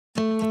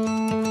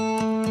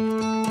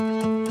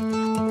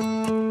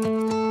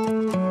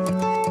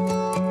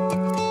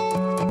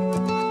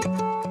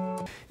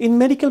In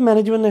medical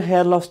management and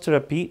hair loss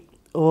therapy,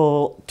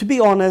 to be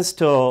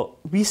honest,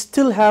 we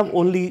still have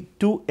only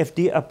two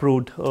FDA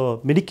approved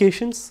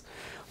medications.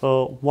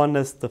 One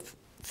is the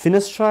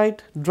finasteride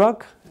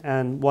drug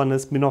and one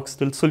is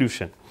minoxidil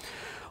solution.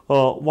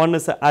 One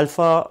is the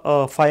alpha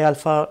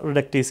 5-alpha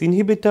reductase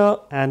inhibitor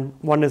and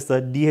one is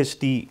the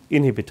DHT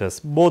inhibitors.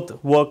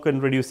 Both work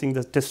in reducing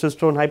the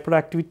testosterone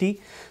hyperactivity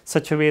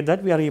such a way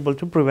that we are able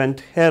to prevent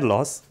hair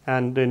loss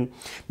and in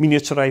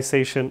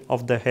miniaturization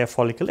of the hair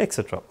follicle,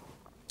 etc.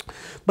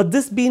 But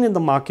this been in the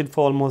market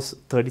for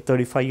almost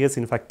 30-35 years,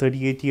 in fact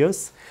 38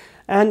 years,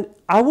 and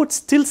I would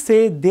still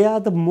say they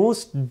are the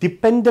most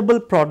dependable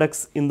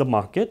products in the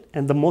market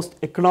and the most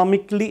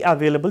economically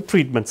available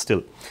treatment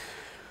still.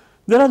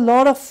 There are a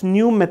lot of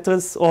new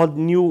methods or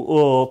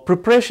new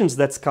preparations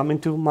that's come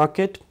into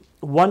market.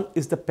 One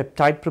is the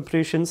peptide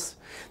preparations.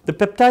 The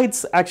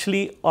peptides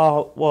actually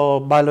are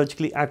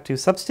biologically active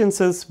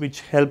substances which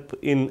help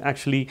in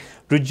actually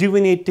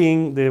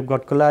rejuvenating. They've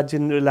got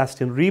collagen,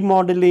 elastin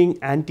remodeling,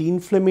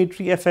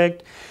 anti-inflammatory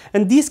effect,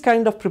 and these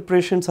kind of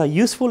preparations are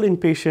useful in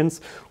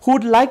patients who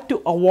would like to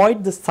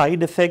avoid the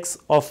side effects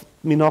of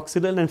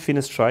minoxidil and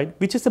finasteride,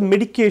 which is a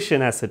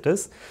medication as it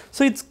is.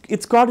 So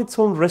it's got its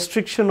own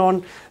restriction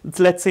on,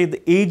 let's say,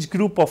 the age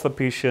group of a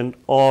patient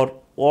or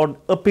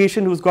a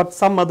patient who's got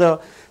some other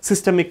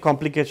systemic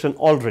complication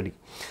already.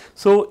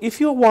 So if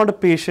you want a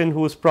patient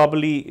who is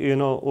probably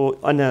in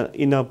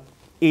a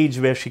age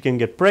where she can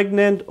get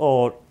pregnant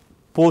or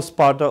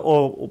postpartum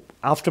or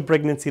after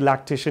pregnancy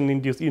lactation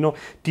induced,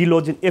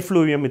 telogen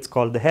effluvium, it's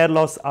called, the hair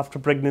loss after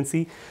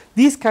pregnancy,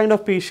 these kind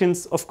of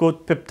patients, of course,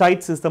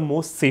 peptides is the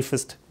most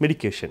safest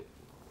medication.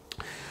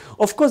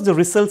 Of course, the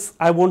results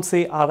I won't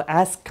say are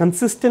as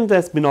consistent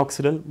as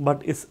minoxidil,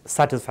 but is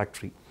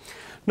satisfactory.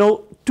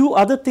 Now, two,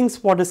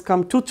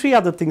 three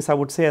other things I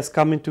would say has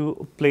come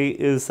into play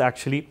is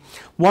actually,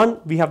 one,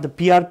 we have the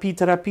PRP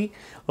therapy,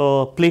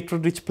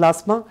 platelet rich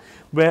plasma,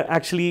 where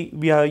actually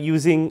we are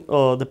using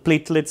the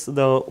platelets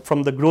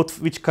from the growth,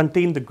 which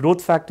contain the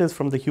growth factors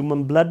from the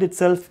human blood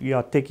itself. We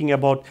are taking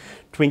about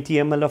 20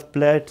 ml of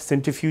blood,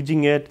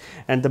 centrifuging it,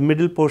 and the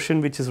middle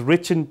portion, which is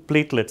rich in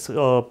platelets,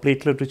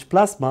 platelet rich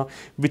plasma,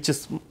 which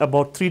is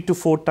about 3 to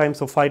 4 times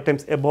or 5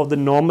 times above the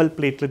normal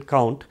platelet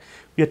count.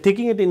 We are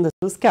taking it in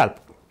the scalp.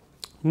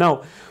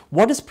 Now,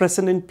 what is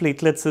present in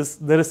platelets is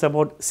there is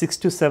about 6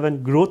 to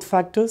 7 growth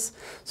factors.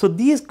 So,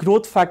 these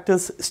growth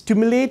factors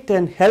stimulate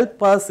and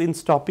help us in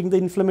stopping the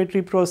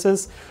inflammatory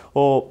process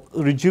or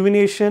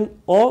rejuvenation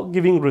or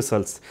giving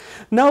results.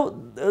 Now,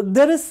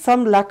 there is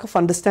some lack of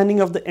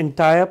understanding of the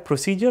entire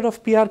procedure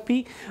of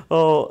PRP.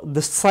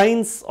 The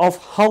science of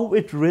how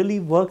it really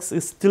works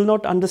is still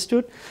not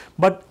understood,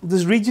 but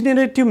this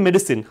regenerative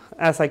medicine,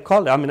 as we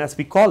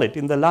call it,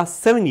 in the last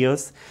 7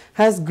 years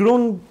has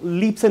grown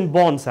leaps and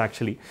bounds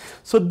actually.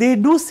 So, they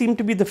do seem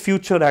to be the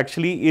future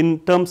actually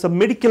in terms of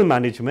medical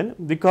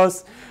management,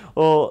 because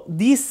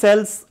these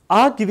cells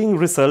are giving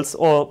results,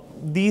 or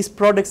these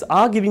products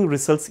are giving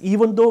results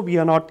even though we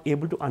are not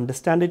able to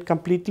understand it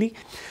completely.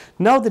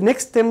 Now, the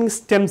next thing is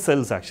stem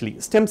cells actually,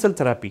 stem cell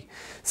therapy.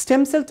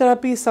 Stem cell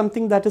therapy is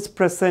something that is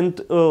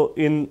present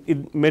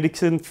in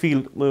medicine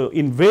field,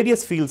 in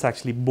various fields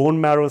actually, bone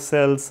marrow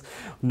cells,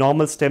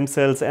 normal stem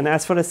cells, and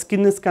as far as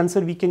skin is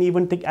concerned, we can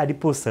even take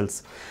adipose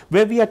cells,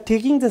 where we are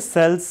taking the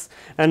cells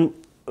and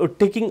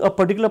taking a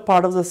particular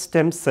part of the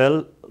stem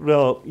cell,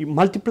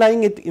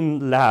 multiplying it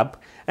in lab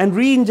and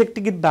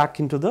re-injecting it back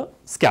into the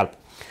scalp.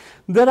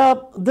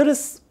 There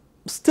is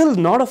still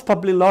lot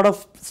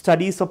of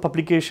studies or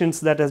publications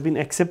that has been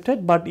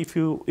accepted, but if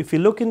you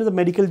look into the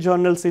medical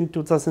journals in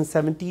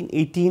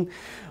 2017-18,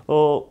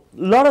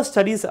 lot of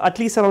studies, at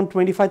least around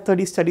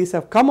 25-30 studies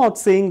have come out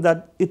saying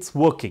that it's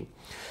working.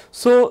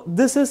 So,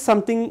 this is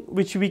something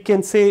which we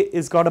can say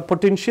is got a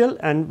potential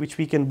and which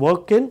we can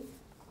work in.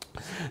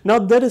 Now,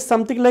 there is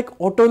something like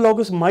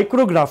autologous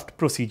micrograft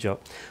procedure,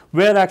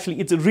 where actually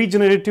it's a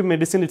regenerative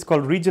medicine, it's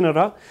called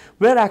Regenera,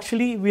 where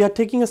actually we are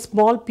taking a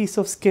small piece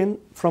of skin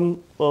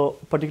from a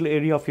particular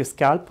area of your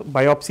scalp,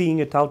 biopsying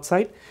it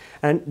outside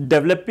and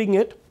developing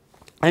it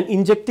and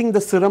injecting the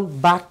serum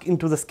back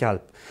into the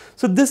scalp.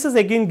 So, this is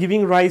again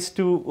giving rise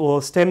to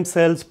stem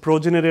cells,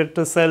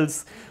 progenitor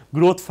cells,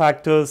 growth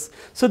factors.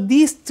 So,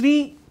 these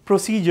three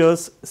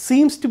procedures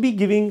seems to be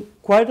giving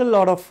quite a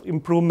lot of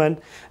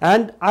improvement,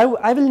 and I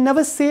will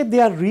never say they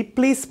are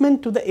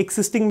replacement to the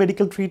existing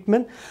medical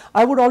treatment.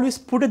 I would always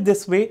put it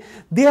this way,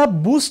 they are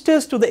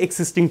boosters to the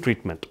existing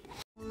treatment.